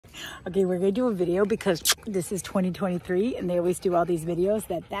Okay, we're gonna do a video because this is 2023 and they always do all these videos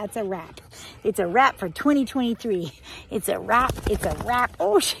that's a wrap. It's a wrap for 2023. It's a wrap, it's a wrap.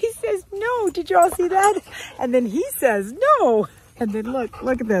 Oh, she says no. Did you all see that? And then he says no. And then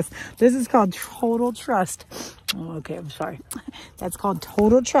look at this. This is called total trust. Oh, okay, I'm sorry. That's called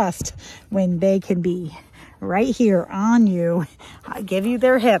total trust when they can be right here on you. I give you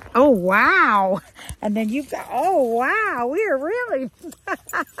their hip. Oh, wow. And then you've got, oh, wow. We are really,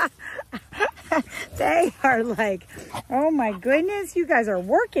 they are like, oh my goodness. You guys are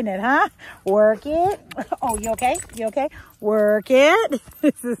working it, huh? Work it. Oh, you okay? You okay? Work it.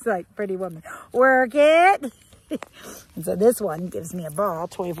 This is like Pretty Woman. Work it. And so this one gives me a ball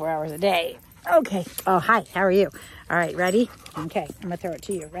 24 hours a day. Okay. Oh, hi. How are you? All right. Ready? Okay. I'm going to throw it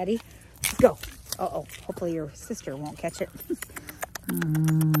to you. Ready? Let's go. Uh-oh. Hopefully your sister won't catch it.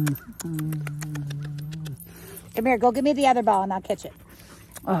 Come here. Go give me the other ball and I'll catch it.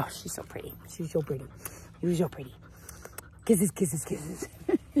 Oh, she's so pretty. She's so pretty. You're so pretty. Kisses, kisses, kisses.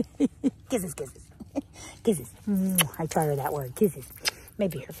 Kisses, kisses. Kisses. I taught her that word. Kisses.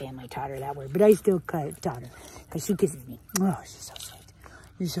 Maybe her family taught her that word, but I still taught her because she kisses me. Oh, she's so sweet.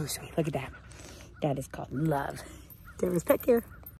 You're so sweet. Look at that. That is called love. Deborah's pet care.